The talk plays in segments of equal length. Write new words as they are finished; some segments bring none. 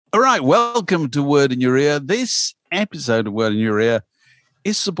All right, welcome to Word in Your Ear. This episode of Word in Your Ear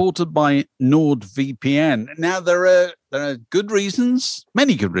is supported by NordVPN. Now, there are good reasons,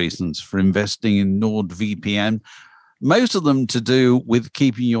 many good reasons for investing in NordVPN, most of them to do with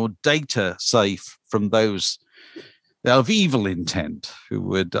keeping your data safe from those of evil intent who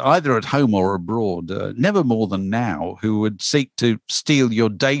would, either at home or abroad, never more than now, who would seek to steal your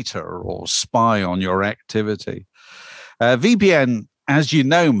data or spy on your activity. VPN, as you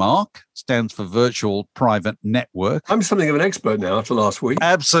know, Mark, stands for Virtual Private Network. I'm something of an expert now after last week.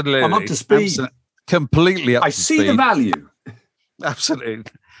 Absolutely. I'm up to speed. Completely up to speed. I see the value.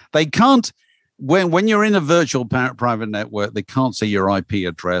 Absolutely. They can't, when you're in a virtual private network, they can't see your IP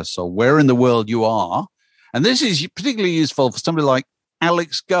address or where in the world you are. And this is particularly useful for somebody like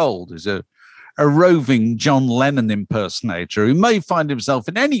Alex Gold, who's a roving John Lennon impersonator who may find himself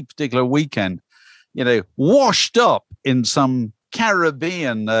in any particular weekend, washed up in some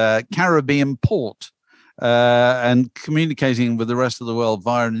Caribbean port and communicating with the rest of the world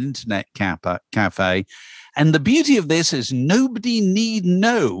via an internet cafe. And the beauty of this is nobody need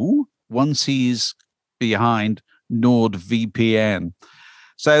know once he's behind NordVPN.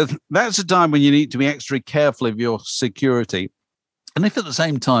 So that's a time when you need to be extra careful of your security. And if at the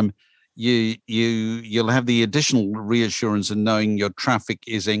same time you'll have the additional reassurance of knowing your traffic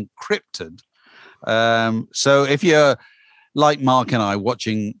is encrypted. So if you're like Mark and I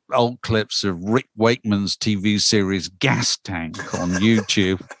watching old clips of Rick Wakeman's TV series Gas Tank on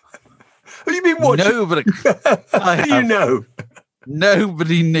YouTube. Have you been watching? Nobody. How do you know?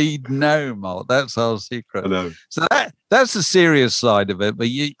 Nobody need know, Mark. That's our secret. I know. So that's the serious side of it. But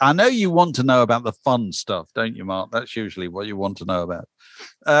I know you want to know about the fun stuff, don't you, Mark? That's usually what you want to know about.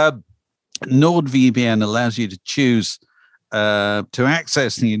 NordVPN allows you to choose to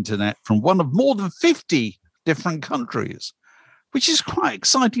access the internet from one of more than 50 different countries, which is quite an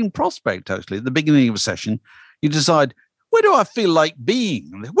exciting prospect, actually. At the beginning of a session, you decide, where do I feel like being?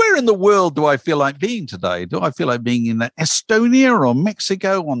 Where in the world do I feel like being today? Do I feel like being in Estonia or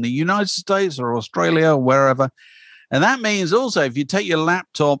Mexico, on the United States or Australia or wherever? And that means also if you take your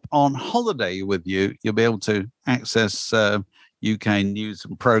laptop on holiday with you, you'll be able to access UK news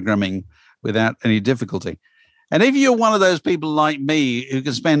and programming without any difficulty. And if you're one of those people like me who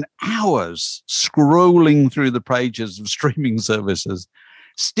can spend hours scrolling through the pages of streaming services,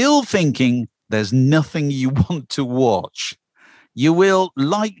 still thinking there's nothing you want to watch, you will,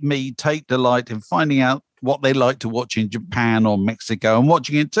 like me, take delight in finding out what they like to watch in Japan or Mexico and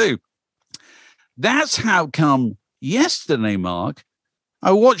watching it too. That's how come yesterday, Mark,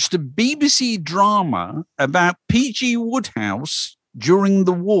 I watched a BBC drama about P.G. Wodehouse during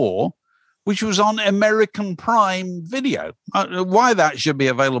the war, which was on American Prime Video. Why that should be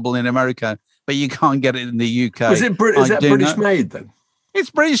available in America, but you can't get it in the UK. Is that British made then? It's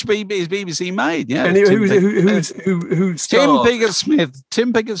British BBC made, yeah. And who starred?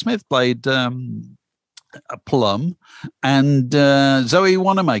 Tim Pickett-Smith played Plum, and Zoe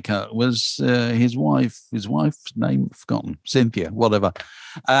Wanamaker was his wife. His wife's name forgotten, Cynthia, whatever.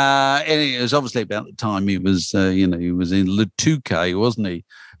 And it was obviously about the time he was, he was in Le Touquet, wasn't he?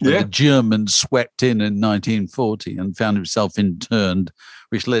 Yeah. The Germans swept in 1940 and found himself interned,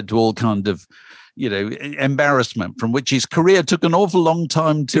 which led to all kind of, embarrassment from which his career took an awful long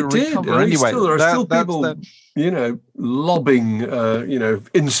time to recover. Anyway, there are still people, lobbing,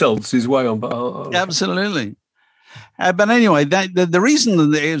 insults his way on. Absolutely. But anyway, the reason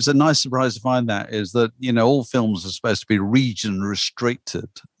that it was a nice surprise to find that is that, all films are supposed to be region restricted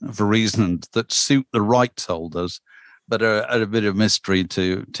for reasons that suit the rights holders, but are a bit of mystery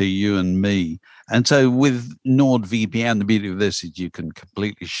to you and me. And so with NordVPN, the beauty of this is you can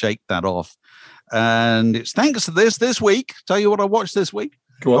completely shake that off. And it's thanks to this week. Tell you what I watched this week.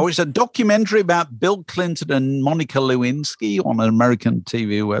 Go on. I watched a documentary about Bill Clinton and Monica Lewinsky on an American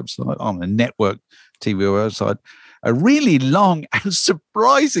TV website, on a network TV website. A really long and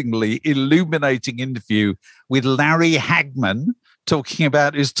surprisingly illuminating interview with Larry Hagman talking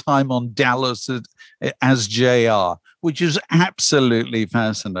about his time on Dallas as JR, which is absolutely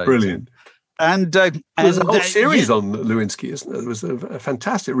fascinating. Brilliant. And there's a whole series on Lewinsky, isn't there? There was a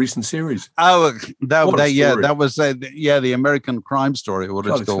fantastic recent series. Oh, that was the American Crime Story, what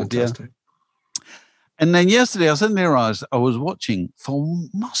it's called. Fantastic. Yeah. And then yesterday, I suddenly realized I was watching for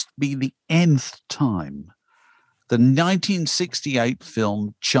must be the nth time the 1968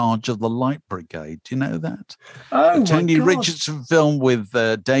 film Charge of the Light Brigade. Do you know that? Oh, the Tony Richardson film with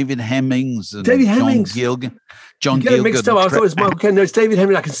David Hemmings and John Gielgud. Mixed up. I thought it was Michael Caine. No, it's David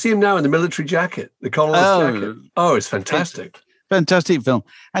Hemmings. I can see him now in the military jacket, the colonel's jacket. Oh, it's fantastic. Fantastic film.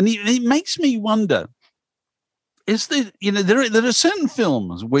 And it makes me wonder, is that, there are certain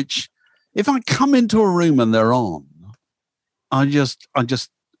films which, if I come into a room and they're on,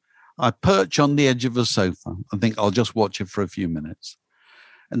 I perch on the edge of a sofa and think I'll just watch it for a few minutes.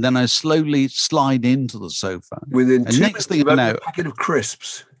 And then I slowly slide into the sofa. Within and 2 next minutes, thing I know, a packet of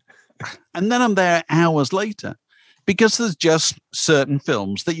crisps. And then I'm there hours later, because there's just certain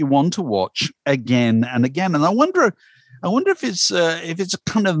films that you want to watch again and again. And I wonder if it's a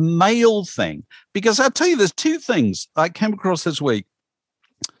kind of male thing, because I'll tell you, there's two things I came across this week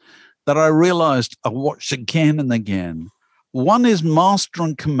that I realized I watched again and again. One is Master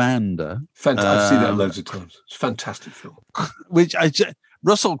and Commander. I've seen that loads of times. It's a fantastic film.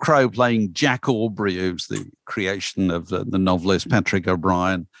 Russell Crowe playing Jack Aubrey, who's the creation of the novelist Patrick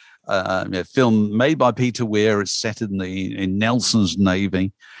O'Brian. A film made by Peter Weir. It's set in Nelson's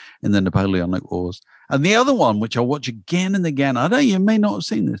Navy in the Napoleonic Wars. And the other one, which I watch again and again, I know you may not have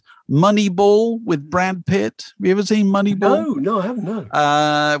seen this, Moneyball with Brad Pitt. Have you ever seen Moneyball? No, I haven't. No.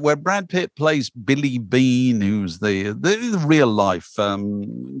 Where Brad Pitt plays Billy Bean, who's the real life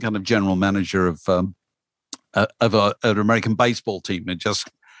kind of general manager of an American baseball team. It just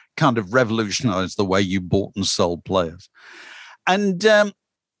kind of revolutionized the way you bought and sold players. And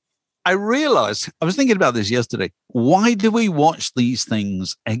I realized, I was thinking about this yesterday, why do we watch these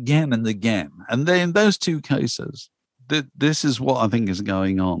things again and again? And then in those two cases, this is what I think is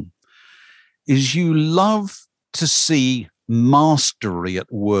going on, is you love to see mastery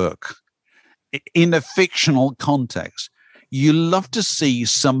at work in a fictional context. You love to see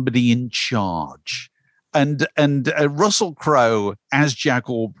somebody in charge. And Russell Crowe as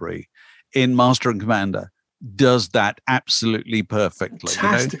Jack Aubrey in Master and Commander does that absolutely perfectly.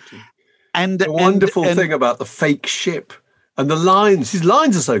 Fantastically. And the wonderful thing about the fake ship and the lines, his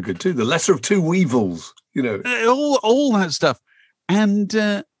lines are so good too. The lesser of two evils, all that stuff. And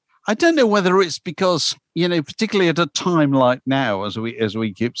I don't know whether it's because, particularly at a time like now, as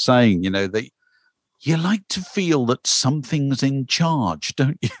we keep saying, that you like to feel that something's in charge,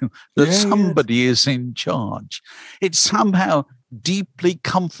 don't you? That somebody is in charge. It's somehow deeply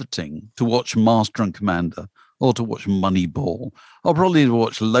comforting to watch Master and Commander, or to watch Moneyball, or probably to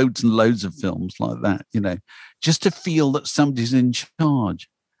watch loads and loads of films like that, just to feel that somebody's in charge,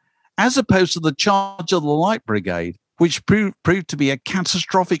 as opposed to the Charge of the Light Brigade, which proved to be a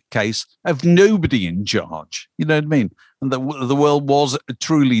catastrophic case of nobody in charge. You know what I mean? And the world was a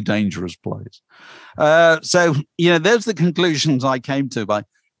truly dangerous place. So, there's the conclusions I came to by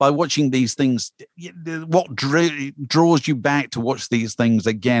watching these things. What draws you back to watch these things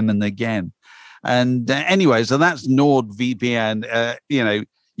again and again. And anyway, so that's NordVPN. You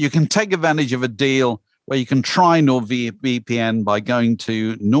can take advantage of a deal where you can try NordVPN by going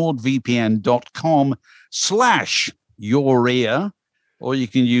to nordvpn.com/yourear, or you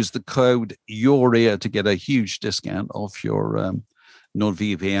can use the code yourear to get a huge discount off your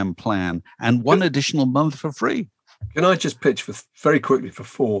NordVPN plan and one additional month for free. Can I just pitch very quickly for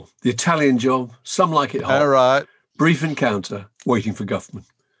 4? The Italian Job, Some Like It Hot. All right. Brief Encounter, Waiting for Guffman.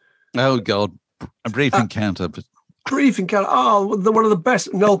 Oh, God. A Brief Encounter. Brief Encounter. Oh, one of the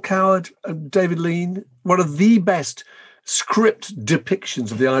best. Noel Coward and David Lean. One of the best script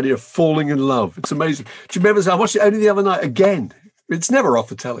depictions of the idea of falling in love. It's amazing. Do you remember? I watched it only the other night again. It's never off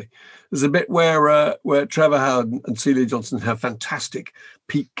the telly. There's a bit where Trevor Howard and Celia Johnson have fantastic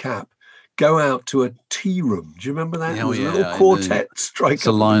Pete Cap go out to a tea room. Do you remember that? Oh, a little quartet strike. It's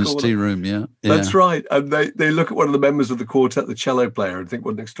a Lions tea room, yeah. That's right. And they look at one of the members of the quartet, the cello player, and think,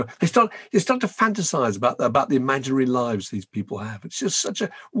 what an extra. They start to fantasize about the imaginary lives these people have. It's just such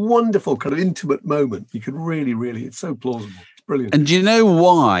a wonderful kind of intimate moment. You could really, it's so plausible. It's brilliant. And do you know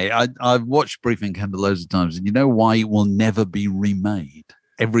why? I've watched Brief Encounter loads of times, and you know why it will never be remade?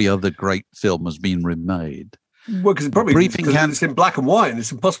 Every other great film has been remade. Well, because it's in black and white, and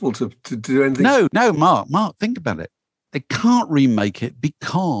it's impossible to do anything. No, Mark, think about it. They can't remake it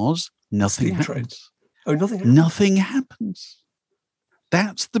because nothing happens. Oh, nothing happens. Nothing happens.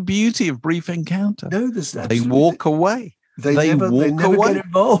 That's the beauty of Brief Encounter. No, there's that. They walk away. They never get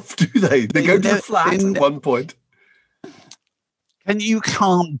involved, do they? They go to the flat at one point. And you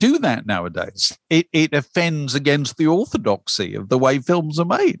can't do that nowadays. It offends against the orthodoxy of the way films are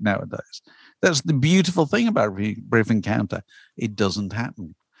made nowadays. That's the beautiful thing about Brief Encounter. It doesn't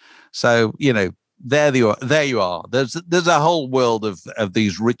happen. So, there you are. There's a whole world of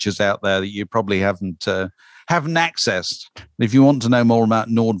these riches out there that you probably haven't accessed. If you want to know more about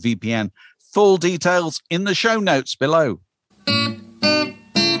NordVPN, full details in the show notes below.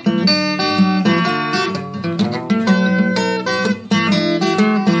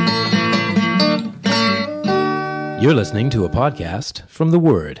 You're listening to a podcast from The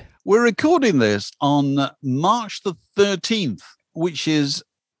Word. We're recording this on March the 13th, which is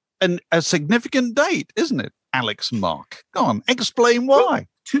a significant date, isn't it, Alex and Mark? Go on, explain why.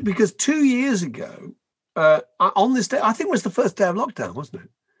 Because 2 years ago, on this day, I think it was the first day of lockdown, wasn't it?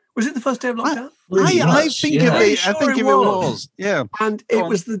 Was it the first day of lockdown? I think it was. Yeah. And it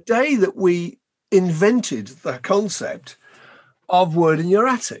was the day that we invented the concept of Word in Your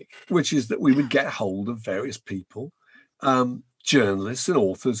Attic, which is that we would get hold of various people, journalists and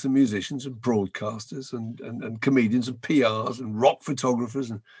authors and musicians and broadcasters and comedians and PRs and rock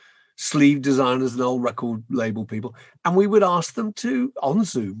photographers and sleeve designers and old record label people. And we would ask them to, on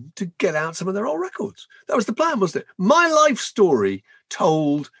Zoom, to get out some of their old records. That was the plan, wasn't it? My life story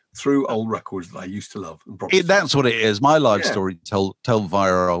told through old records that I used to love. And that's what it is. My life story told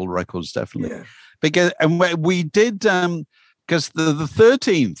via old records, definitely. Yeah. Because we did, because the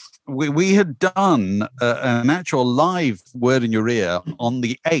 13th, we had done an actual live Word in Your Ear on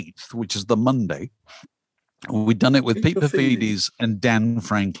the 8th, which is the Monday. We'd done it with Pete Paphides and Dan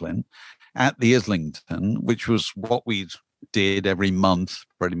Franklin at the Islington, which was what we did every month,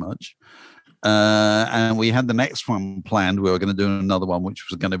 pretty much. And we had the next one planned. We were going to do another one, which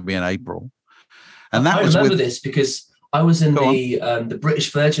was going to be in April. And that I remember this because I was in the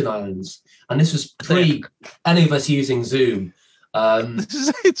British Virgin Islands, and this was pre any of us using Zoom. This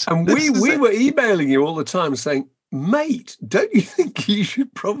is it. And we were emailing you all the time saying, mate, don't you think you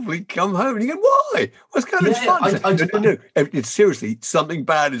should probably come home? And you go, why? What's kind of fun? No. It's seriously, something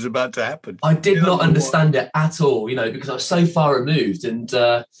bad is about to happen. I did not understand it at all, because I was so far removed. And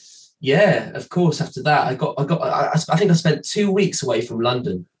of course, after that, I think I spent 2 weeks away from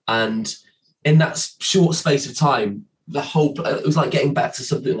London. And in that short space of time, it was like getting back to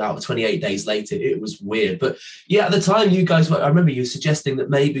something out of 28 days later. It was weird. But yeah, at the time, you guys I remember you suggesting that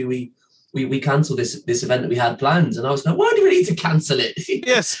maybe we cancel this event that we had planned, and I was like, why do we need to cancel it?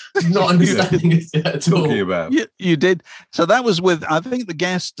 Yes. Not understanding it at all. About. You did. So that was with, I think the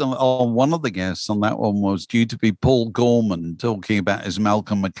guest on one of the guests on that one was due to be Paul Gorman talking about his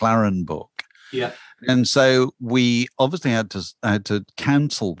Malcolm McLaren book. Yeah. And so we obviously had to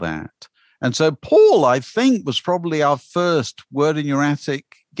cancel that. And so Paul, I think, was probably our first Word in Your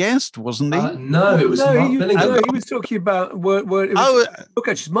Attic guest, wasn't he? No, it was Mark Billingham. He was talking about Word. Mark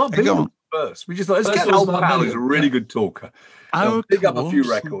Billingham first. We just thought, let's get old pal who's a really good talker. Pick up a few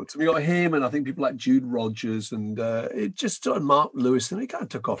records. And we got him and I think people like Jude Rogers, and it just started Mark Lewis, and it kind of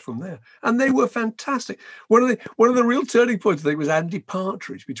took off from there. And they were fantastic. One of the real turning points, I think, was Andy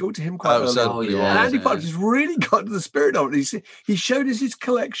Partridge. We talked to him quite early. And Andy Partridge really got to the spirit of it. He showed us his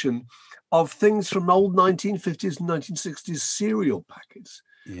collection of things from old 1950s and 1960s cereal packets.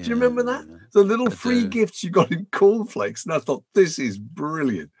 Yeah, do you remember that? The little free gifts you got in cornflakes. And I thought, this is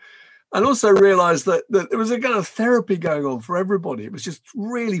brilliant. And also realized that there was a kind of therapy going on for everybody. It was just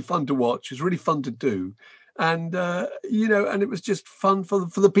really fun to watch. It was really fun to do. And, and it was just fun for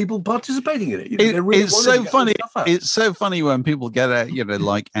the people participating in it. It's so funny. It's so funny when people get out,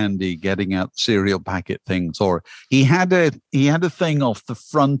 like Andy getting out cereal packet things, or he had a thing off the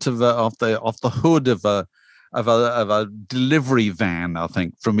front of the hood of a delivery van, I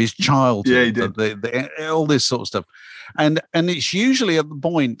think, from his childhood. Yeah, he did. All this sort of stuff. And it's usually at the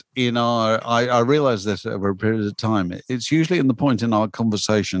point in I realize this over a period of time, it's usually in the point in our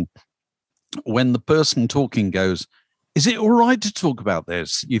conversation when the person talking goes, is it all right to talk about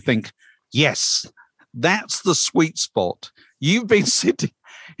this? You think, yes, that's the sweet spot. You've been sitting,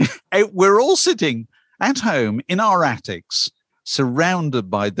 we're all sitting at home in our attics, surrounded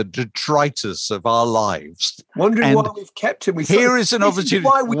by the detritus of our lives. Wondering why we've kept him. Here is an opportunity.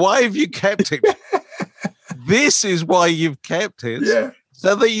 Why have you kept him? This is why you've kept it. Yeah.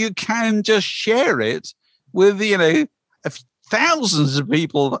 So that you can just share it with, thousands of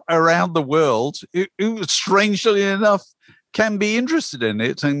people around the world who, strangely enough, can be interested in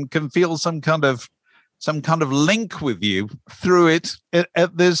it and can feel some kind of link with you through it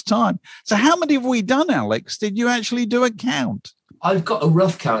at this time. So how many have we done, Alex? Did you actually do a count? I've got a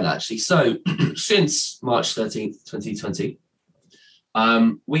rough count, actually. So since March 13th, 2020,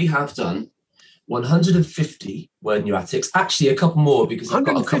 we have done 150 Word in Your Attics. Actually, a couple more because I've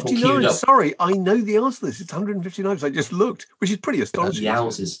got a couple queued up. Sorry, I know the answer to this. It's 159 because I just looked, which is pretty astonishing.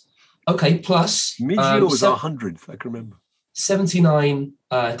 Yowzers. Okay, plus... Mid-year was our 100th, I can remember. 79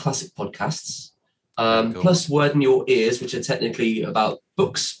 classic podcasts, plus Word in Your Ears, which are technically about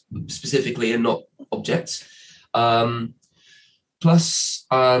books specifically and not objects, plus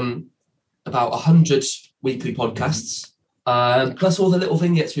about 100 weekly podcasts, plus all the little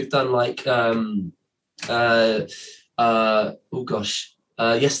vignettes we've done, like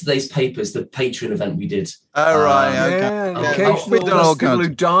yesterday's papers, the Patreon event we did. Oh, right. Okay. Yeah, occasional people who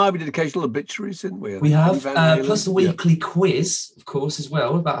die. We did occasional obituaries, didn't we? We have, plus a weekly quiz, of course, as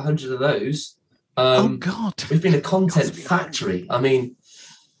well, about 100 of those. Oh, God. We've been a content factory. I mean...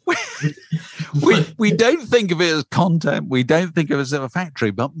 we don't think of it as content. We don't think of it as a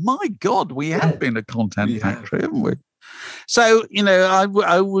factory. But, my God, we have been a content factory, haven't we? So,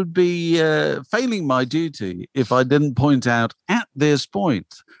 I would be failing my duty if I didn't point out at this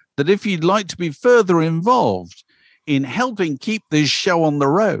point that if you'd like to be further involved in helping keep this show on the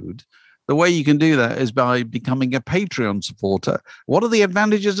road, the way you can do that is by becoming a Patreon supporter. What are the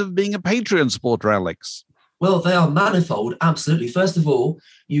advantages of being a Patreon supporter, Alex? Well, they are manifold, absolutely. First of all,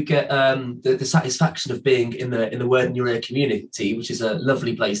 you get the satisfaction of being in the Word in Your Ear community, which is a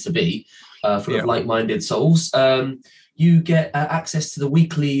lovely place to be, full of like-minded souls. You get access to the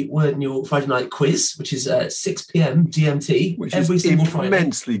weekly Word in Your Friday night quiz, which is 6 p.m. GMT, which every is single Friday.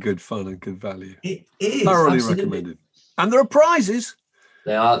 Immensely good fun and good value. It is. Thoroughly absolutely. recommended. And there are prizes.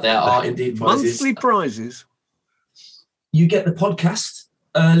 There are indeed prizes. Monthly prizes. You get the podcast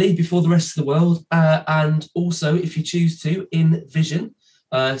early before the rest of the world, and also, if you choose to, in vision,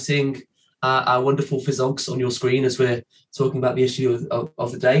 seeing our wonderful physics on your screen as we're talking about the issue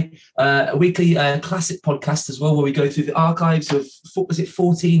of the day. A weekly classic podcast as well, where we go through the archives of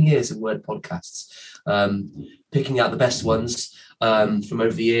 14 years of Word podcasts, picking out the best ones from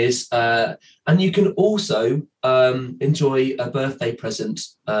over the years. And you can also enjoy a birthday present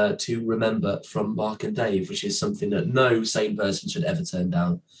to remember from Mark and Dave, which is something that no sane person should ever turn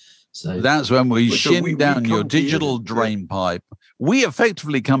down. So that's when we shin down your digital drain pipe. We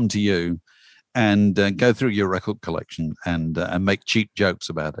effectively come to you and go through your record collection and make cheap jokes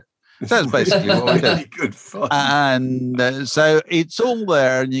about it. That's basically what we do. Really good fun. And so it's all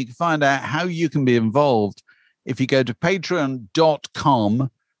there, and you can find out how you can be involved if you go to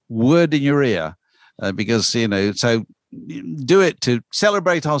patreon.com, Word in Your Ear, because, so do it to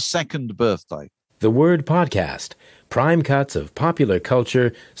celebrate our second birthday. The Word Podcast, prime cuts of popular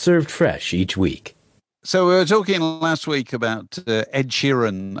culture served fresh each week. So we were talking last week about Ed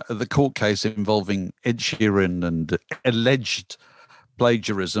Sheeran, the court case involving Ed Sheeran and alleged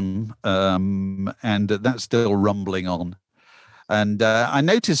plagiarism, and that's still rumbling on. And I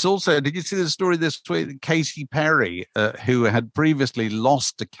noticed also, did you see the story this week? Katy Perry, who had previously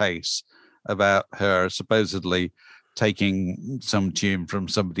lost a case about her supposedly taking some tune from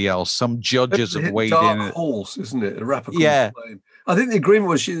somebody else. Some judges have weighed in. Dark Horse, isn't it? A rapper called Flame. I think the agreement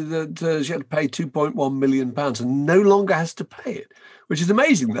was that she had to pay £2.1 million and no longer has to pay it, which is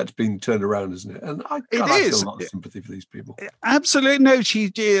amazing. That's been turned around, isn't it? And I feel a lot of sympathy for these people. Absolutely. No,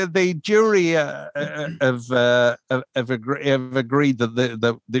 the jury have agreed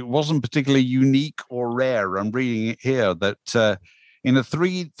that it wasn't particularly unique or rare. I'm reading it here that in a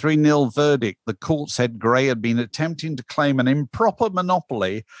 3-0 verdict, the court said Gray had been attempting to claim an improper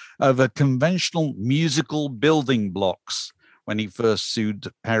monopoly over conventional musical building blocks when he first sued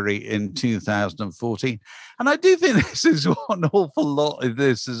Perry in 2014. And I do think this is what an awful lot of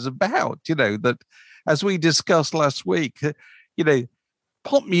this is about, that as we discussed last week,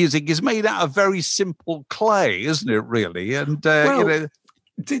 pop music is made out of very simple clay, isn't it, really? And,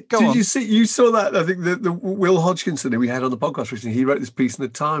 Did you saw that? I think the Will Hodgkinson who we had on the podcast recently, he wrote this piece in the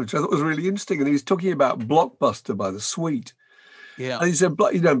Times, which I thought was really interesting. And he was talking about Blockbuster by The Sweet. Yeah. And he said,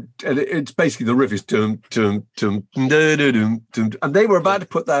 and it's basically the riff is dum, dum, dum, dum, dum, dum. And they were about to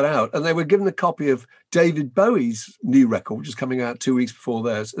put that out. And they were given a copy of David Bowie's new record, which is coming out 2 weeks before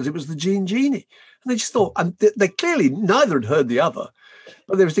theirs, as it was the Gene Genie. And they just thought, and they clearly neither had heard the other.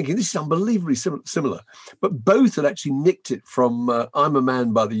 But they were thinking, this is unbelievably similar. But both had actually nicked it from I'm a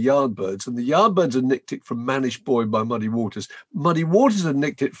Man by the Yardbirds. And the Yardbirds had nicked it from Mannish Boy by Muddy Waters. Muddy Waters had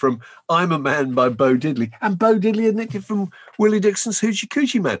nicked it from I'm a Man by Bo Diddley. And Bo Diddley had nicked it from Willie Dixon's Hoochie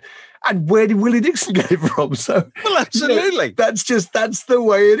Coochie Man. And where did Willie Dixon get it from? So, well, absolutely. That's the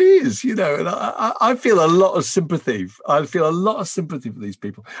way it is, And I feel a lot of sympathy. I feel a lot of sympathy for these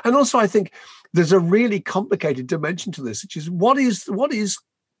people. And also, I think there's a really complicated dimension to this, which is what is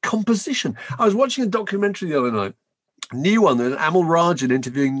composition? I was watching a documentary the other night, a new one, an Nile Rodgers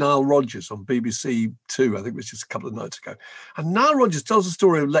interviewing Nile Rodgers on BBC Two. I think it was just a couple of nights ago. And Nile Rodgers tells the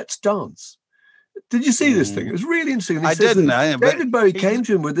story of Let's Dance. Did you see this thing? It was really interesting. And I didn't know. David Bowie came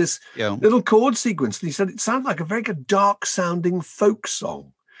to him with this little chord sequence, and he said it sounded like a very good dark-sounding folk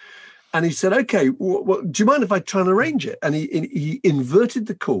song. And he said, okay, do you mind if I try and arrange it? And he inverted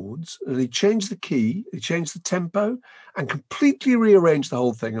the chords, and he changed the key, he changed the tempo, and completely rearranged the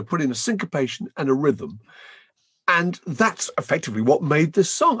whole thing and put in a syncopation and a rhythm. And that's effectively what made this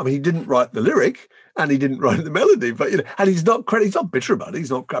song. I mean, he didn't write the lyric, and he didn't write the melody. But and he's not bitter about it.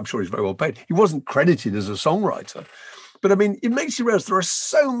 He's not. I'm sure he's very well paid. He wasn't credited as a songwriter. But I mean, it makes you realize there are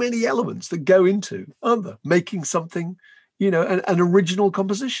so many elements that go into, aren't there? Making something, an original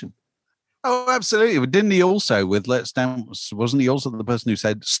composition. Oh, absolutely. But didn't he also, with Let's Dance, wasn't he also the person who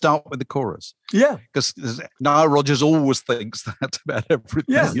said, start with the chorus? Yeah. Because Nile Rodgers always thinks that about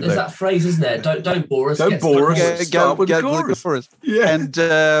everything. Yeah. There's that phrase, isn't there? Don't bore us. Don't bore us. Start with the chorus. Yeah.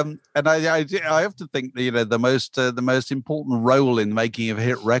 And I have to think that, the most important role in making a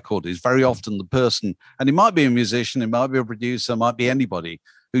hit record is very often the person, and it might be a musician, it might be a producer, it might be anybody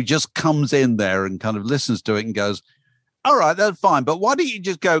who just comes in there and kind of listens to it and goes, all right, that's fine, but why don't you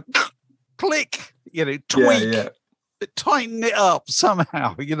just go click, tweak, tighten it up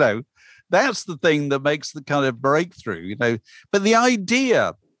somehow, that's the thing that makes the kind of breakthrough, But the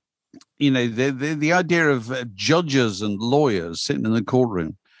idea, the idea of judges and lawyers sitting in the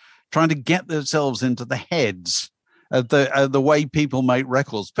courtroom trying to get themselves into the heads of the way people make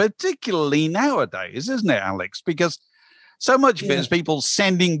records, particularly nowadays, isn't it, Alex? Because so much of it is people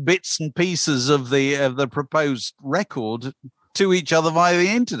sending bits and pieces of the proposed record to each other via the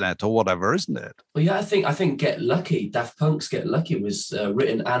internet or whatever, isn't it? Well, yeah, I think Get Lucky, Daft Punk's Get Lucky was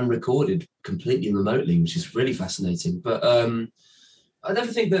written and recorded completely remotely, which is really fascinating. But I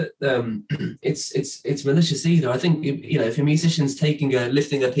never think that it's malicious either. I think if a musician's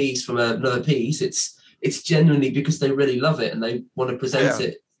lifting a piece from another piece, it's genuinely because they really love it and they want to present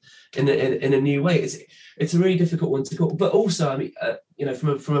it in a new way. It's a really difficult one to call, but also, I mean,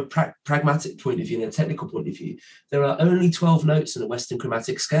 from a pragmatic point of view and a technical point of view, there are only 12 notes in a Western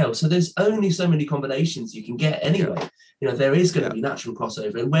chromatic scale, so there's only so many combinations you can get anyway. There is going to be natural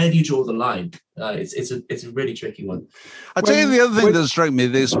crossover, and where do you draw the line? It's a really tricky one. I'll tell you the other thing that struck me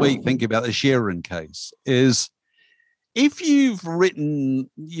this week, thinking about the Sheeran case, is if you've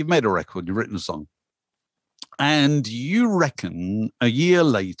made a record, you've written a song, and you reckon a year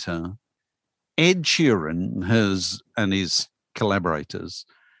later Ed Sheeran and his collaborators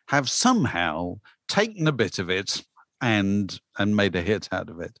have somehow taken a bit of it and made a hit out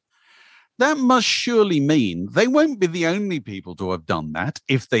of it. That must surely mean they won't be the only people to have done that.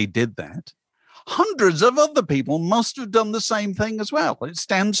 If they did that, hundreds of other people must have done the same thing as well. It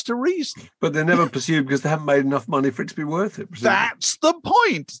stands to reason. But they're never pursued because they haven't made enough money for it to be worth it. Presumably. That's the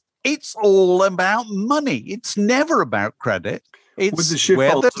point. It's all about money. It's never about credit. Would the Shifts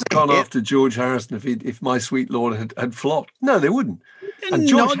have gone after George Harrison if My Sweet Lord had flopped? No, they wouldn't. And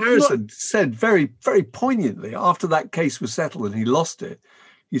George Harrison said very, very poignantly after that case was settled and he lost it,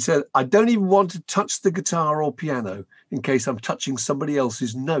 he said, I don't even want to touch the guitar or piano in case I'm touching somebody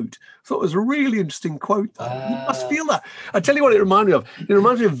else's note. I thought it was a really interesting quote. You must feel that. I tell you what it reminded me of. It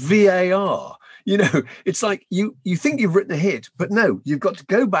reminds me of VAR. It's like you think you've written a hit, but no, you've got to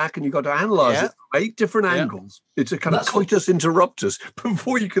go back and you've got to analyze it from 8 different angles. It's a kind of coitus interruptus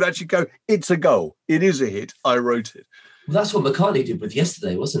before you could actually go, it's a goal. It is a hit. I wrote it. Well, that's what McCartney did with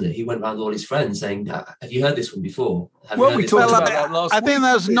Yesterday, wasn't it? He went around with all his friends saying, have you heard this one before? We talked about that last week. I think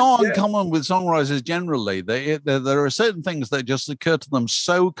that's not uncommon with songwriters generally. There are certain things that just occur to them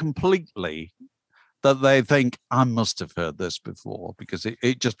so completely that they think, I must have heard this before because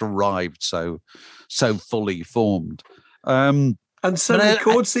it just arrived so fully formed. And so many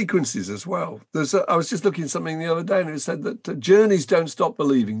chord sequences as well. I was just looking at something the other day and it said that Journey's Don't Stop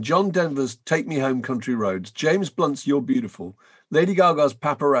Believing, John Denver's Take Me Home Country Roads, James Blunt's You're Beautiful, Lady Gaga's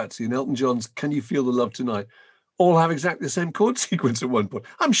Paparazzi and Elton John's Can You Feel the Love Tonight all have exactly the same chord sequence at one point.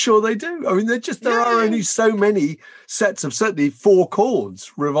 I'm sure they do. I mean, there are only so many sets of certainly 4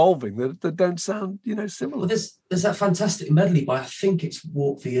 chords revolving that don't sound, similar. Well, there's that fantastic medley by, I think it's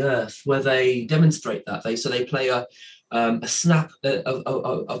Walk the Earth, where they demonstrate that. They play a snap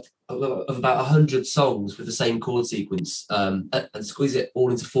of about 100 songs with the same chord sequence and squeeze it all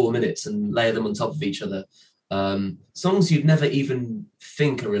into 4 minutes and layer them on top of each other. Songs you'd never even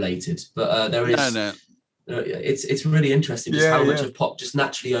think are related, but there is... No. It's really interesting just how much of pop just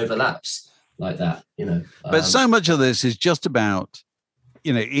naturally overlaps like that, But so much of this is just about,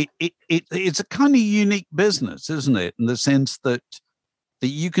 it's a kind of unique business, isn't it? In the sense that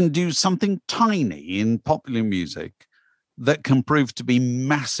you can do something tiny in popular music that can prove to be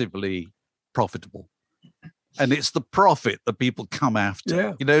massively profitable. And it's the profit that people come after.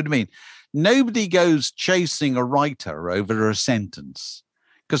 Yeah. You know what I mean? Nobody goes chasing a writer over a sentence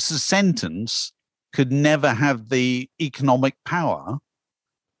because the sentence could never have the economic power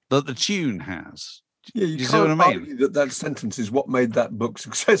that the tune has. Yeah, you can't argue that sentence is what made that book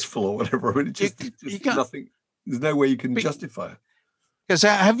successful or whatever. I mean, it's nothing. There's no way you can justify it. Because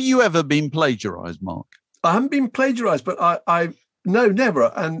have you ever been plagiarized, Mark? I haven't been plagiarized, but No,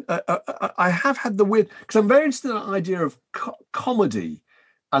 never. And I have had the weird, because I'm very interested in the idea of comedy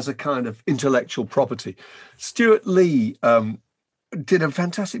as a kind of intellectual property. Stuart Lee read a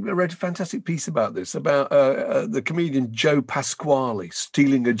fantastic piece about this, about the comedian Joe Pasquale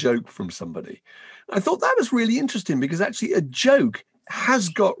stealing a joke from somebody. I thought that was really interesting because actually a joke has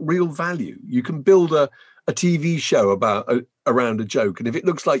got real value. You can build a TV show around a joke, and if it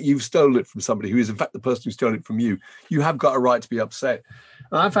looks like you've stolen it from somebody who is in fact the person who stole it from you, you have got a right to be upset.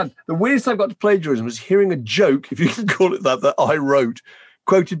 And I've had the weirdest I've got to plagiarism was hearing a joke, if you can call it that I wrote,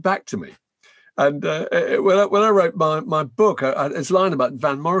 quoted back to me. And when I wrote my book, it's a line about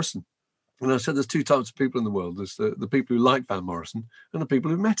Van Morrison. And I said there's two types of people in the world. There's the people who like Van Morrison and the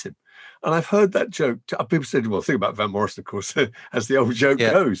people who met him. And I've heard that joke. People said, well, think about Van Morrison, of course, as the old joke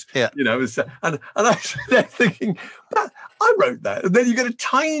goes. Yeah. You know, and I was there thinking, but I wrote that. And then you get a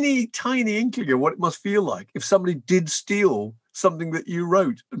tiny, tiny inkling of what it must feel like if somebody did steal something that you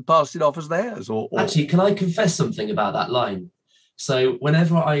wrote and passed it off as theirs. Or Actually, can I confess something about that line? So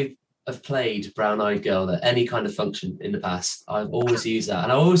whenever I have played Brown Eyed Girl at any kind of function in the past, I've always used that.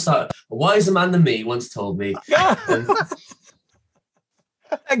 And I always thought, a wiser man than me once told me.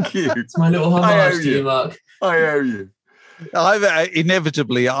 Thank you. It's my little homage to you, Mark. I owe you.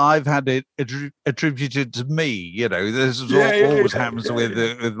 I've had it attributed to me. You know, this is always happens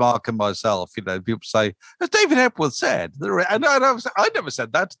with Mark and myself. You know, people say, as David Hepworth said, and I never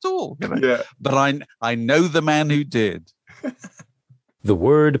said that at all. You know? Yeah. But I know the man who did. The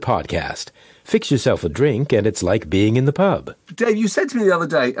Word Podcast. Fix yourself a drink and it's like being in the pub. Dave, you said to me the other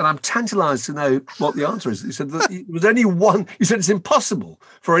day, and I'm tantalized to know what the answer is. You said that there was only one. You said it's impossible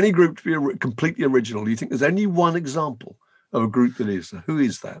for any group to be completely original. You think there's only one example of a group that is. Who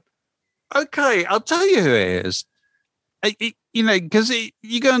is that? Okay, I'll tell you who it is. You know, because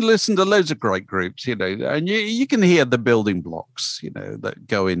you go and listen to loads of great groups, you know, and you can hear the building blocks, you know, that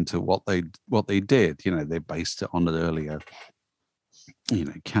go into what they did. You know, they based it on an earlier, you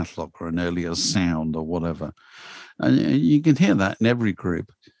know, catalog or an earlier sound or whatever, and you can hear that in every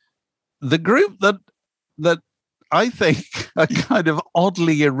group. The group that I think are kind of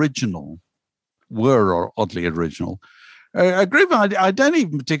oddly original, a group I don't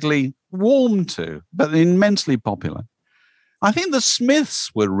even particularly warm to, but immensely popular. I think the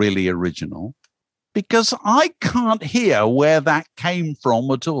Smiths were really original because I can't hear where that came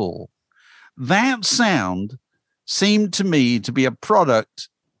from at all. That sound seemed to me to be a product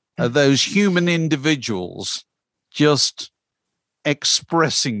of those human individuals just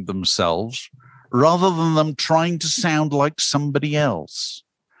expressing themselves rather than them trying to sound like somebody else.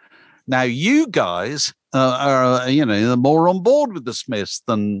 Now, you guys are, you know, more on board with the Smiths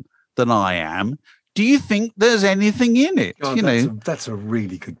than I am. Do you think there's anything in it? Oh, that's a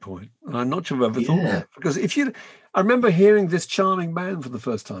really good point. I'm not sure I've ever thought that. Because I remember hearing this charming band for the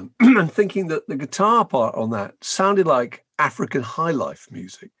first time and thinking that the guitar part on that sounded like African high life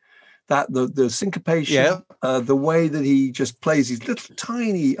music. That the syncopation, the way that he just plays these little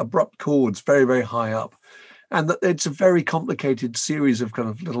tiny abrupt chords very, very high up. And that it's a very complicated series of kind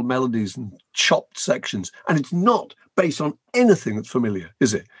of little melodies and chopped sections. And it's not based on anything that's familiar,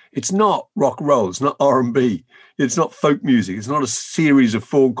 is it? It's not rock and roll. It's not R&B. It's not folk music. It's not a series of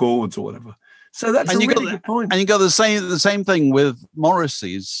 4 chords or whatever. So that's a really good point. And you got the same thing with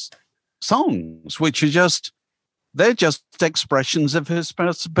Morrissey's songs, which are they're just expressions of his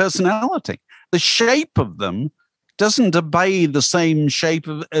personality. The shape of them doesn't obey the same shape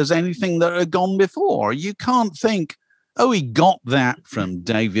as anything that had gone before. You can't think, oh, he got that from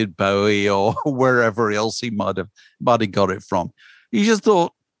David Bowie or wherever else he might have got it from. You just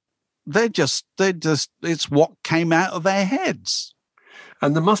thought it's what came out of their heads.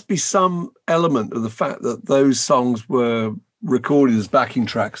 And there must be some element of the fact that those songs were recorded as backing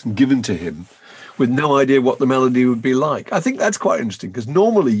tracks and given to him with no idea what the melody would be like. I think that's quite interesting because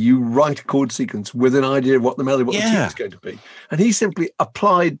normally you write a chord sequence with an idea of what the melody, the tune is going to be. And he simply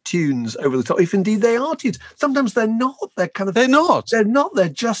applied tunes over the top, if indeed they are tunes. Sometimes they're not. They're not. They're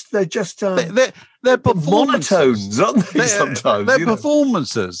just they're monotones, aren't they? Sometimes they're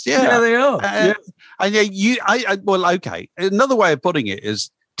performances. Yeah, they are. Okay. Another way of putting it is,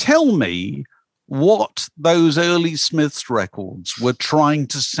 tell me what those early Smiths records were trying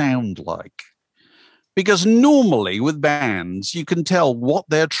to sound like. Because normally with bands, you can tell what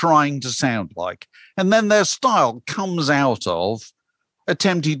they're trying to sound like. And then their style comes out of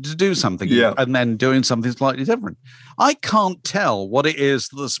attempting to do something and then doing something slightly different. I can't tell what it is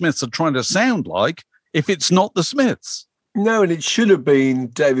the Smiths are trying to sound like if it's not the Smiths. No, and it should have been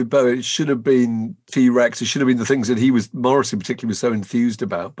David Bowie. It should have been T-Rex. It should have been the things that Morrissey particularly was so enthused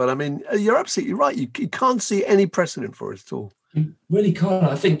about. But I mean, you're absolutely right. You can't see any precedent for it at all. You really can't.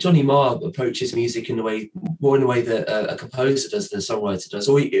 I think Johnny Marr approaches music in a way that a composer does than a songwriter does,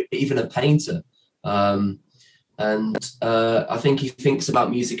 or even a painter. And I think he thinks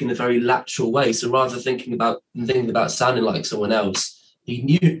about music in a very lateral way. So rather than thinking about sounding like someone else, he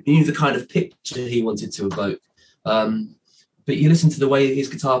knew the kind of picture he wanted to evoke. But you listen to the way his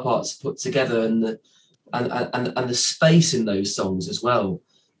guitar parts are put together and the space in those songs as well.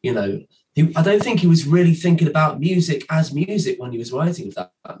 You know, I don't think he was really thinking about music as music when he was writing, if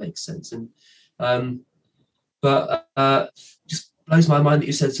that makes sense. And just blows my mind that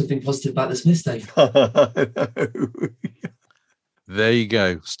you said something positive about the Smiths, Dave. There you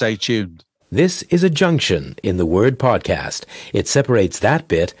go. Stay tuned. This is a junction in the word podcast. It separates that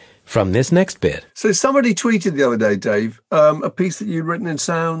bit from this next bit. So somebody tweeted the other day, Dave, a piece that you'd written in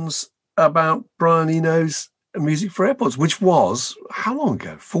Sounds about Brian Eno's Music for Airports, which was, how long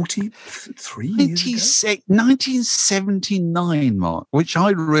ago? 43 years ago? 1979, Mark, which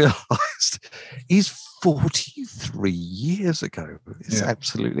I realised is 43 years ago. It's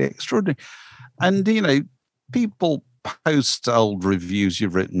absolutely extraordinary. And, you know, people post old reviews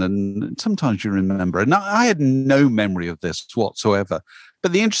you've written, and sometimes you remember. And I had no memory of this whatsoever.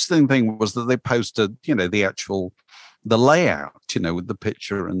 But the interesting thing was that they posted, you know, the layout, you know, with the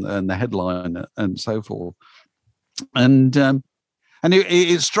picture and the headline and so forth. And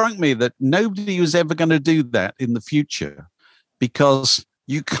it struck me that nobody was ever going to do that in the future, because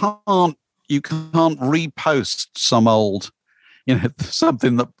you can't repost some old, you know,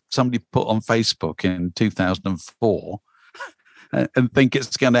 something that somebody put on Facebook in 2004 and think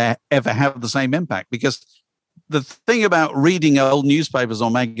it's going to ever have the same impact. Because the thing about reading old newspapers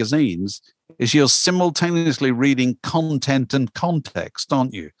or magazines is you're simultaneously reading content and context,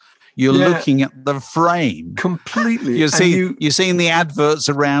 aren't you? You're looking at the frame completely. You're seeing the adverts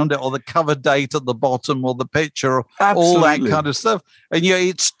around it, or the cover date at the bottom, or the picture, or all that kind of stuff. And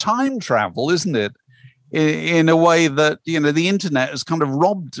it's time travel, isn't it? In a way that, you know, the internet has kind of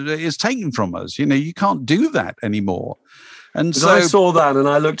is taken from us. You know, you can't do that anymore. And so I saw that, and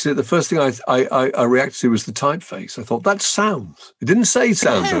I looked at it. The first thing I reacted to was the typeface. I thought, that Sounds. It didn't say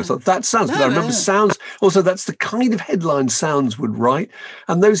Sounds. I thought, that Sounds. But I remember Sounds. Also, that's the kind of headline Sounds would write.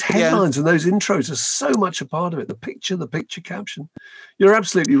 And those headlines and those intros are so much a part of it. The picture caption. You're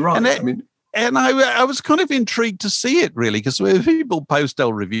absolutely right. And I was kind of intrigued to see it, really, because when people post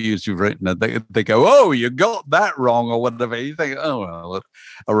old reviews you've written, and they go, "Oh, you got that wrong," or whatever. You think, "Oh, well,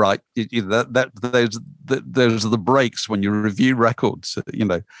 all right." Those are the breaks when you review records, you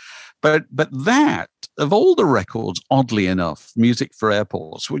know. But that, of all the records, oddly enough, Music for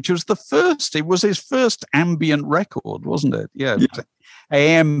Airports, which was it was his first ambient record, wasn't it? Yeah.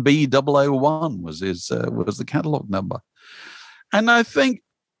 AMB 001 was the catalog number, and I think,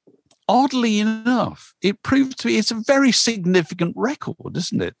 oddly enough, it proved to be it's a very significant record,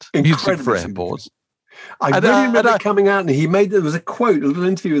 isn't it? Music for Airports. I really remember it coming out, and there was a quote, a little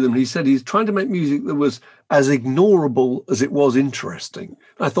interview with him. He said he's trying to make music that was as ignorable as it was interesting.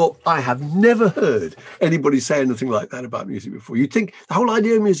 I thought, I have never heard anybody say anything like that about music before. You'd think the whole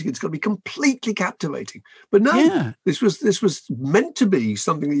idea of music, it's got to be completely captivating. But no, this was meant to be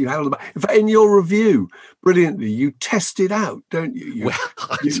something that you held about. In fact, in your review, brilliantly, you test it out, don't you?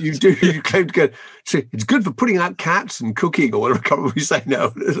 You do. You claim to go, see, it's good for putting out cats and cooking or whatever. I can't remember you say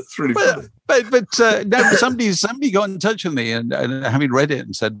no. That's really funny. But no, somebody got in touch with me and having read it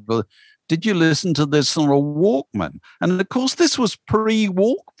and said, well, did you listen to this on a Walkman? And of course, this was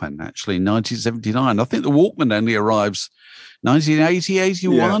pre-Walkman, actually, 1979. I think the Walkman only arrives 1980,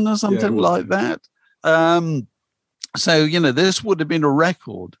 81 or something like that. So, you know, this would have been a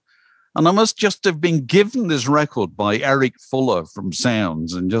record. And I must just have been given this record by Eric Fuller from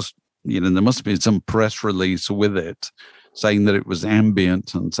Sounds. And just, you know, there must have been some press release with it saying that it was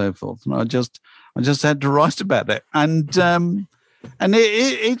ambient and so forth. And I just had to write about it. And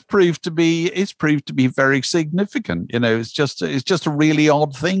it proved to be very significant. You know, it's just a really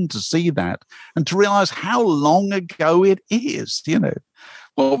odd thing to see that and to realize how long ago it is. You know,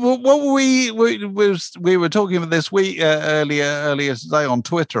 what we were talking about this week earlier today on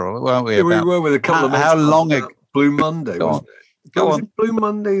Twitter, weren't we? Yeah, we were with a couple of how long ago Blue Monday. Wasn't it? Go on. Blue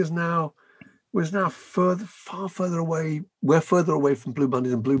Monday was now far further away. We're further away from Blue Monday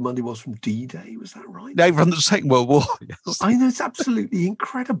than Blue Monday was from D-Day. Was that right? No, from the Second World War. Yes. I know, it's absolutely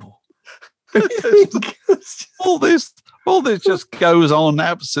incredible. all this just goes on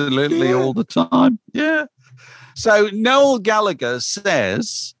absolutely all the time. Yeah. So Noel Gallagher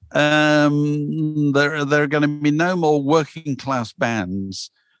says there are going to be no more working class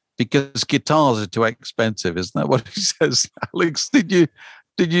bands because guitars are too expensive. Isn't that what he says, Alex? Did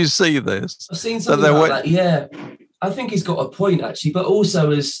you see this? I've seen something like that, yeah. I think he's got a point, actually, but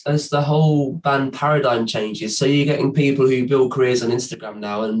also as the whole band paradigm changes, so you're getting people who build careers on Instagram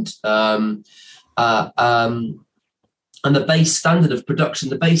now, and the base standard of production,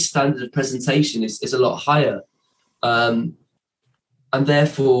 the base standard of presentation is a lot higher, and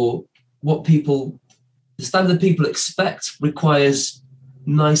therefore the standard people expect requires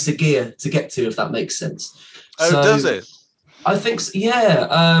nicer gear to get to, if that makes sense. Oh, does it? I think so,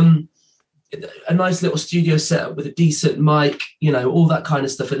 yeah. A nice little studio setup with a decent mic, all that kind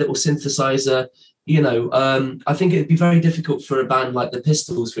of stuff, a little synthesizer, I think it'd be very difficult for a band like the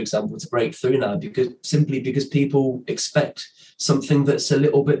Pistols, for example, to break through now because people expect something that's a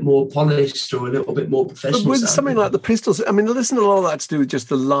little bit more polished or a little bit more professional. But with something like the Pistols, I mean, listen, a lot of that to do with just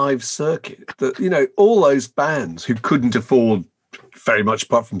the live circuit. That all those bands who couldn't afford very much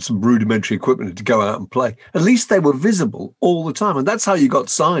apart from some rudimentary equipment to go out and play, at least they were visible all the time, and that's how you got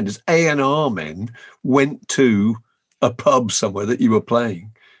signed. As A&R men went to a pub somewhere that you were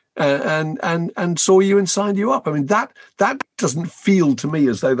playing, and saw you and signed you up. I mean, that doesn't feel to me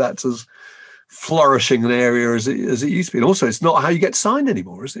as though that's as flourishing an area as it used to be. And also, it's not how you get signed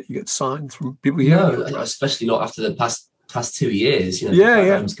anymore, is it? You get signed from people here. No, especially not after the past 2 years. The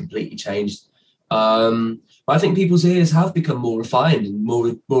program's completely changed. I think people's ears have become more refined and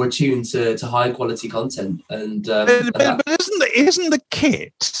more attuned to high quality content. And but isn't the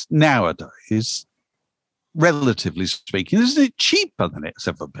kit nowadays, relatively speaking, isn't it cheaper than it's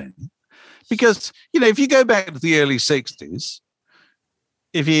ever been? Because if you go back to the early 60s,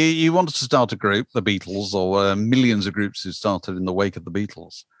 if you wanted to start a group, the Beatles, or millions of groups who started in the wake of the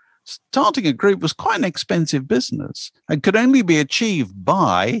Beatles, starting a group was quite an expensive business and could only be achieved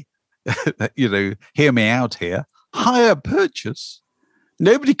by hear me out here, hire purchase.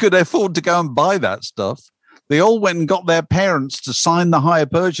 Nobody could afford to go and buy that stuff. They all went and got their parents to sign the hire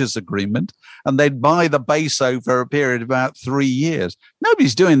purchase agreement, and they'd buy the bass over a period of about 3 years.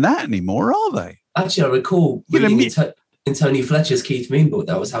 Nobody's doing that anymore, are they? Actually, I recall reading in Tony Fletcher's Keith Moon book,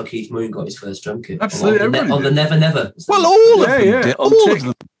 that was how Keith Moon got his first drum kit. Absolutely. On the Never Never. Well, all of them did. All of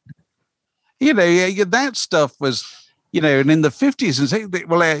them. That stuff was... and in the 50s and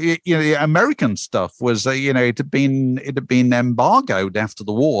 60s, American stuff was, it had been embargoed after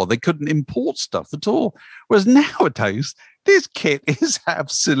the war. They couldn't import stuff at all. Whereas nowadays, this kit is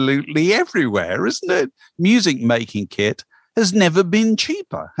absolutely everywhere, isn't it? Music making kit has never been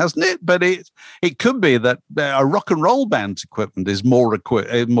cheaper, hasn't it? But it could be that a rock and roll band's equipment is more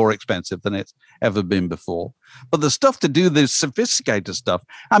expensive than it's ever been before. But the stuff to do this sophisticated stuff,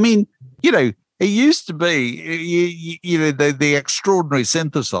 I mean, it used to be, the extraordinary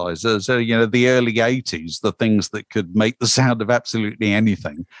synthesizers, the early 80s, the things that could make the sound of absolutely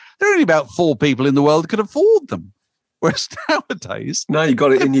anything. There are only about 4 people in the world that could afford them. Whereas nowadays... Now you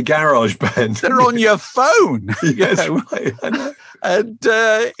got it in your garage band. They're on your phone. Yes, right. I know. And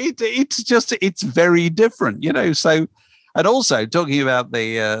it's very different, so... And also, talking about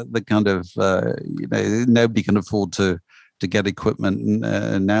the kind of, nobody can afford to get equipment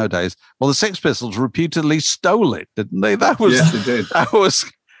nowadays. Well, the Sex Pistols reputedly stole it, didn't they? Yes, they did. That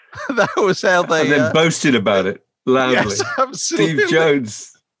was how they... And then boasted about it loudly. Yes, absolutely. Steve Jones.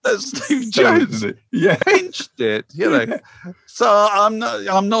 Steve Jones pinched it, So I'm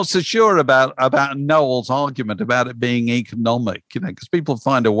not so sure about Noel's argument about it being economic, because people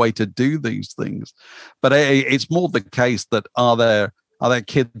find a way to do these things. But it's more the case that are there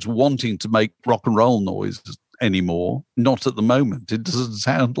kids wanting to make rock and roll noises anymore? Not at the moment. It doesn't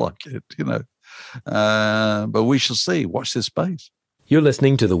sound like it, but we shall see. Watch this space. You're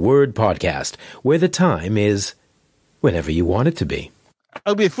listening to the Word Podcast, where the time is whenever you want it to be.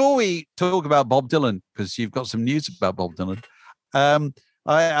 Oh, before we talk about Bob Dylan, because you've got some news about Bob Dylan,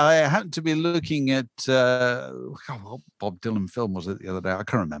 I happened to be looking at what Bob Dylan film was it the other day? I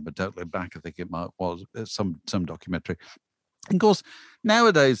can't remember. Don't look back. I think it was some documentary. And of course,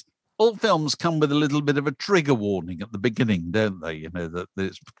 nowadays, all films come with a little bit of a trigger warning at the beginning, don't they? That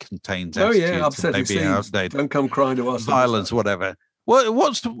it contains upsetting scenes. Don't come crying to us. Violence, whatever.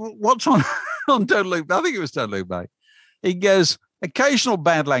 What's on Don't Look Back? I think it was Don't Look Back. He goes, occasional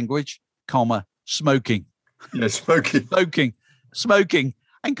bad language, smoking. Yeah, smoking. Smoking.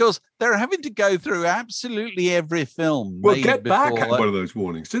 And of course, they're having to go through absolutely every film. Well, Get Back had one of those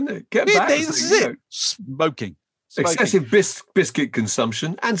warnings, didn't it? Get Back. This is it. Smoking. Excessive biscuit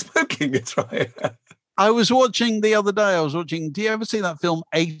consumption and smoking, it's right. I was watching the other day, do you ever see that film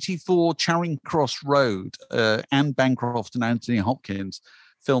 84 Charing Cross Road? Anne Bancroft and Anthony Hopkins,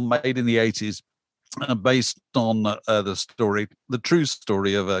 film made in the 80s, based on the true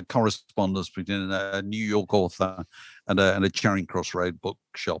story of a correspondence between a New York author and a Charing Cross Road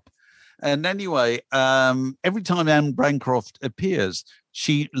bookshop. And anyway, every time Anne Bancroft appears,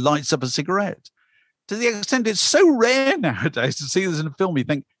 she lights up a cigarette. To the extent it's so rare nowadays to see this in a film, you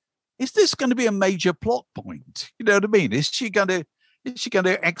think, is this going to be a major plot point? You know what I mean? Is she going to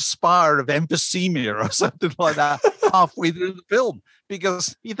expire of emphysema or something like that halfway through the film?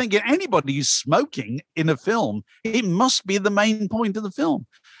 Because you think anybody who's smoking in a film, it must be the main point of the film.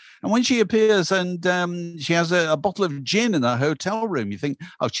 And when she appears and she has a bottle of gin in her hotel room, you think,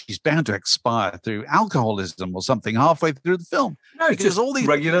 oh, she's bound to expire through alcoholism or something halfway through the film. No, it's just all these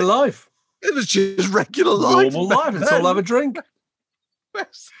regular life. It was just regular life. Normal life. It's all have a drink. But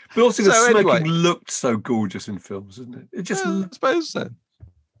also, smoking looked so gorgeous in films, isn't it? It just, I suppose so.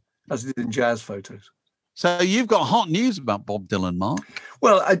 As it did in jazz photos. So you've got hot news about Bob Dylan, Mark?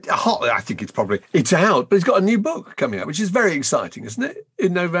 Well, I think it's out, but he's got a new book coming out, which is very exciting, isn't it?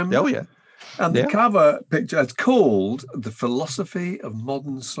 In November. Oh, yeah. And the cover picture, it's called The Philosophy of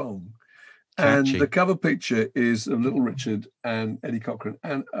Modern Song. Catchy. And the cover picture is of Little Richard and Eddie Cochran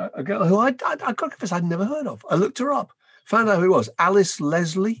and a girl who I got to confess I'd never heard of. I looked her up, found out who it was, Alice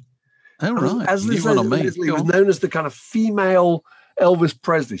Leslie. Oh, right. Alice Leslie was known as the kind of female Elvis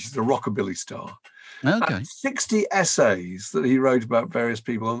Presley. She's a rockabilly star. Okay. 60 essays that he wrote about various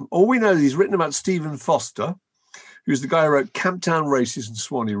people. And all we know is he's written about Stephen Foster, who's the guy who wrote Camptown Races and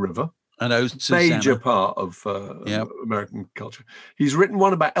Swanee River. Major part of American culture. He's written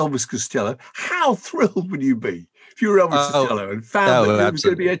one about Elvis Costello. How thrilled would you be if you were Elvis Costello and found that there was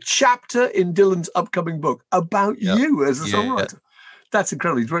going to be a chapter in Dylan's upcoming book about you as a songwriter? That's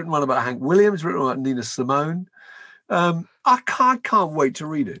incredible. He's written one about Hank Williams, written one about Nina Simone. I can't wait to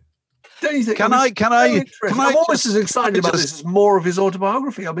read it. Don't you think? I'm almost as excited about this as more of his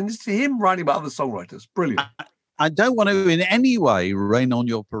autobiography. I mean, it's him writing about other songwriters. Brilliant. I don't want to in any way rain on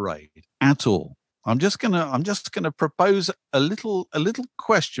your parade at all. I'm just gonna propose a little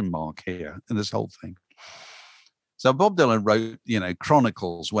question mark here in this whole thing. So Bob Dylan wrote,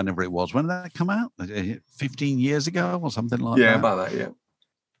 Chronicles, whenever it was. When did that come out? 15 years ago or something like that? Yeah, about that, yeah.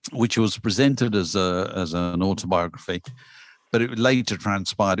 Which was presented as an autobiography, but it later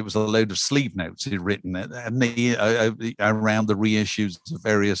transpired it was a load of sleeve notes he'd written and around the reissues of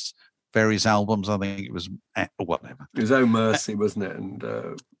various albums. I think it was whatever. It was Oh Mercy, wasn't it? And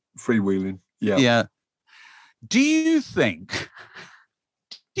Freewheeling. Yeah. Yeah. Do you think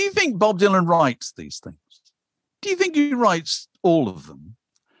Bob Dylan writes these things? Do you think he writes all of them?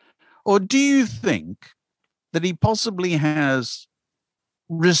 Or do you think that he possibly has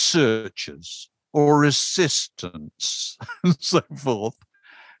researchers or assistants and so forth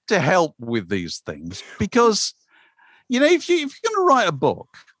to help with these things? Because, if you're going to write a book,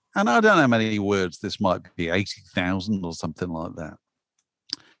 and I don't know how many words this might be, 80,000 or something like that,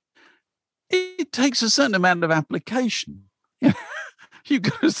 it takes a certain amount of application. You've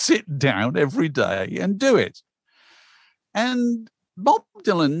got to sit down every day and do it. And Bob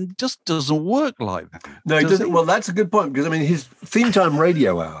Dylan just doesn't work like that. No, he doesn't. Well, that's a good point, because, his Theme Time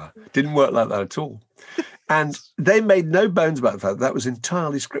Radio Hour didn't work like that at all. And they made no bones about the fact that was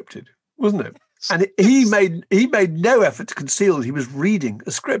entirely scripted, wasn't it? And he made no effort to conceal that he was reading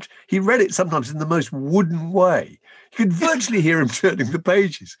a script. He read it sometimes in the most wooden way. You could virtually hear him turning the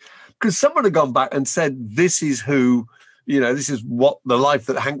pages, because someone had gone back and said, this is who, this is what the life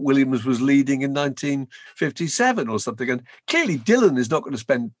that Hank Williams was leading in 1957 or something. And clearly Dylan is not going to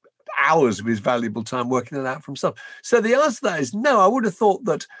spend hours of his valuable time working it out for himself. So the answer to that is no. I would have thought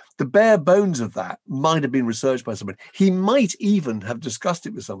that the bare bones of that might have been researched by somebody. He might even have discussed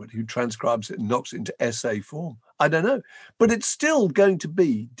it with somebody who transcribes it and knocks it into essay form. I don't know. But it's still going to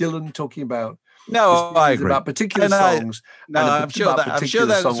be Dylan talking about I agree. About particular songs. I'm sure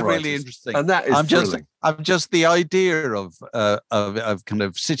that's really interesting. And that is thrilling. I'm just the idea of kind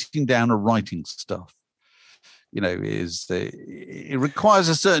of sitting down and writing stuff. It requires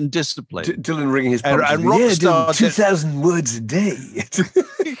a certain discipline. Dylan ringing his publisher. And 2,000 words a day.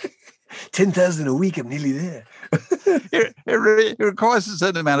 10,000 a week. I'm nearly there. It requires a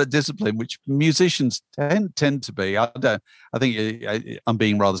certain amount of discipline, which musicians tend to be. I think I'm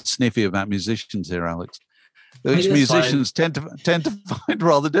being rather sniffy about musicians here, Alex. Which musicians tend to find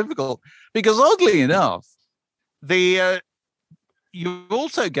rather difficult, because oddly enough, you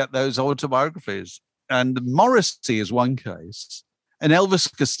also get those autobiographies. And Morrissey is one case, and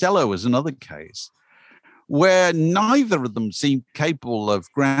Elvis Costello is another case, where neither of them seem capable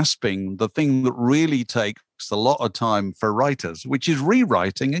of grasping the thing that really takes a lot of time for writers, which is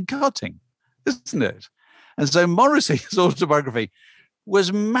rewriting and cutting, isn't it? And so Morrissey's autobiography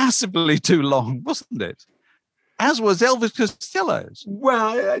was massively too long, wasn't it? As was Elvis Costello's.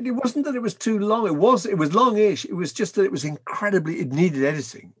 Well, it wasn't that it was too long. It was longish. It was just that it needed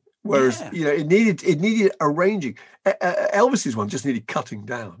editing. Whereas it needed arranging. Elvis's one just needed cutting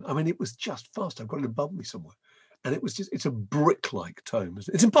down. I mean, it was just fast. I've got it above me somewhere, and it's a brick-like tome.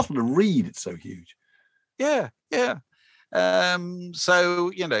 It's impossible to read. It's so huge. Yeah.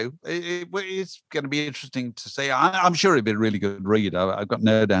 So it's going to be interesting to see. I'm sure it'll be a really good read. I've got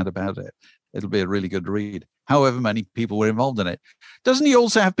no doubt about it. It'll be a really good read. However many people were involved in it. Doesn't he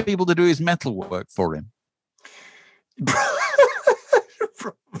also have people to do his metal work for him?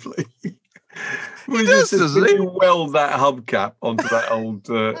 Probably. He does, doesn't he? Weld that hubcap onto that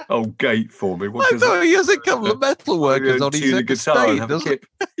old gate for me. I thought he has a couple of metal workers on his guitar, doesn't he?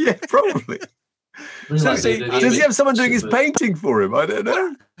 Yeah, probably. Does he have someone doing his painting for him? I don't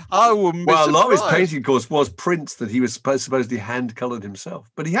know. I wouldn't be Well, a lot of his surprised. painting, of course, was prints that he was supposedly hand-coloured himself.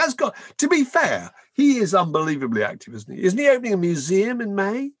 But he has got, to be fair, he is unbelievably active, isn't he? Isn't he opening a museum in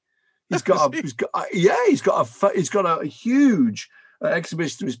May? He's got a huge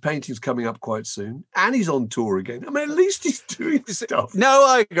exhibition of his paintings coming up quite soon, and he's on tour again. I mean, at least he's doing stuff. No,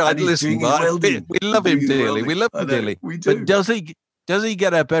 I And he's listen. doing his welding. We love him He's dearly. welding. We love I him know, dearly. we do. But does he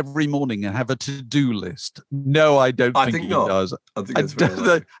get up every morning and have a to-do list? No, I don't think he not. does. I think that's very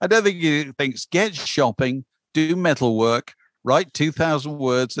likely. I don't think he thinks get shopping, do metal work, write 2,000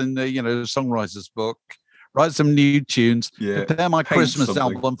 words in the songwriter's book, write some new tunes, Yeah, prepare my paint Christmas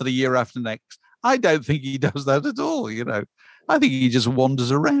something. album for the year after next. I don't think he does that at all. I think he just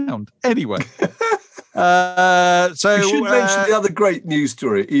wanders around. Anyway, so We should mention the other great news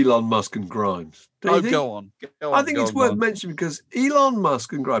story: Elon Musk and Grimes. Don't you think? go on. I think it's worth mentioning because Elon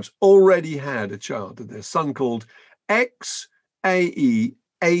Musk and Grimes already had a child, and their son called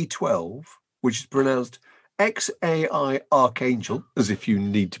XAE-A12, which is pronounced XAI Archangel, as if you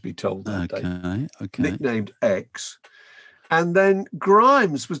need to be told that. Dave. Okay. Nicknamed X. And then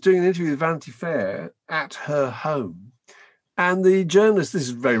Grimes was doing an interview with Vanity Fair at her home. And the journalist, this is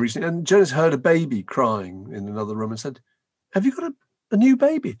very recent, and the journalist heard a baby crying in another room and said, "Have you got a new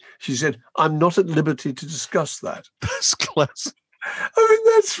baby?" She said, "I'm not at liberty to discuss that." That's classic. I mean,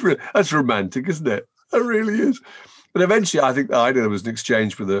 that's romantic, isn't it? It really is. But eventually, I think there was an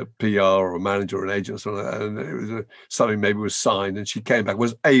exchange with a PR or a manager or an agent or something like that, and it was something maybe was signed, and she came back,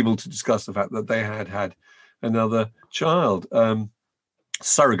 was able to discuss the fact that they had another child,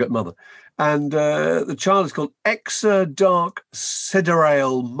 surrogate mother. And the child is called Dark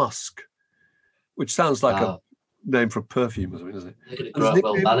Sidereal Musk, which sounds like a name for a perfume or something, doesn't it? They're going to grow up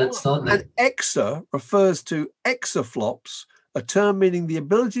well balanced, aren't they? And Exa refers to exaflops, a term meaning the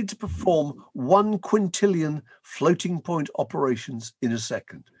ability to perform 1 quintillion floating point operations in a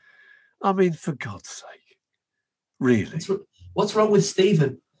second. I mean, for God's sake, really? What's wrong with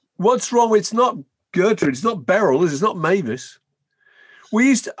Stephen? What's wrong? It's not Gertrude. It's not Beryl. It's not Mavis. We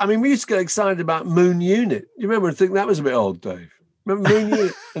used to get excited about Moon Unit. You remember and think that was a bit old, Dave? Remember Moon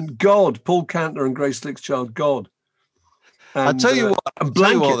Unit and God, Paul Kantner and Grace Slick's child, God. And, I'll tell you what. And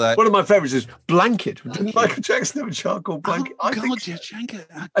Blanket. One of my favourites is Blanket. Didn't Michael Jackson have a child called Blanket? Oh, I think God, so.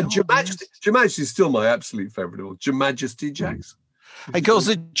 And Your Majesty. Your Majesty is still my absolute favourite of all. Your Majesty Jackson. Of course,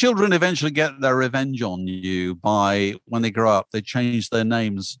 the children eventually get their revenge on you by, when they grow up, they change their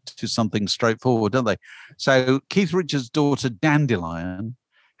names to something straightforward, don't they? So Keith Richards' daughter, Dandelion,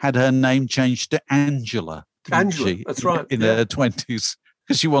 had her name changed to Angela. Angela, she? That's right. In her 20s,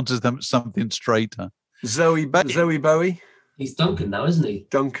 because she wanted something straighter. Zoe Bowie. He's Duncan now, isn't he?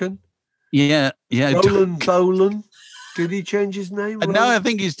 Duncan. Yeah. Roland Bolan. Did he change his name? No, I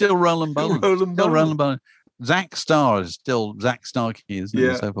think he's still Roland Bolan. Roland Bolan. Zach Starr is still Zach Starkey, isn't he?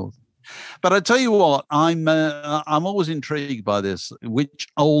 Yeah. And so forth. But I tell you what, I'm always intrigued by this. Which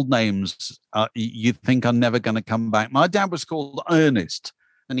old names you think are never going to come back? My dad was called Ernest,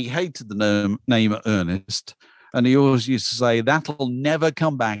 and he hated the name Ernest. And he always used to say, that'll never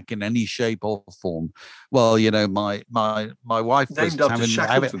come back in any shape or form. Well, my wife was named after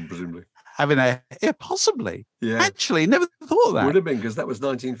Shackleton, presumably. Possibly. Yeah. Actually, never thought of that. Would have been, because that was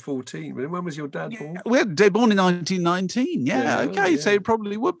 1914. When was your dad born? They were born in 1919. Okay, so it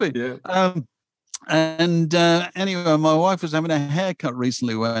probably would be. Yeah. Anyway, my wife was having a haircut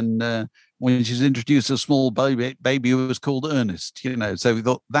recently when she's introduced a small baby who was called Ernest. So we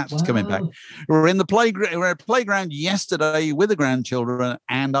thought that's coming back. We were in the playground yesterday with the grandchildren,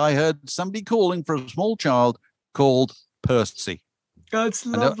 and I heard somebody calling for a small child called Percy. That's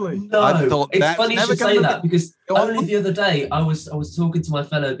lovely. No, I thought it's funny you should say that, because only on. the other day I was talking to my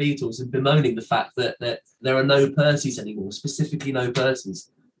fellow Beatles and bemoaning the fact that there are no Percys anymore, specifically no Percys.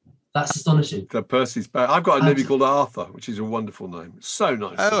 That's astonishing. The Percy's back. I've got a nibby called Arthur, which is a wonderful name. It's so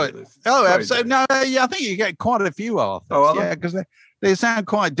nice. Absolutely. No, I think you get quite a few Arthurs. Oh, because they sound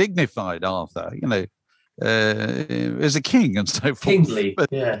quite dignified, Arthur. as a king and so forth. Kingly,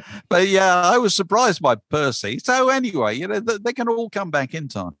 but yeah, I was surprised by Percy. So anyway, they can all come back in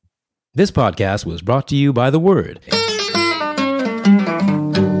time. This podcast was brought to you by The Word.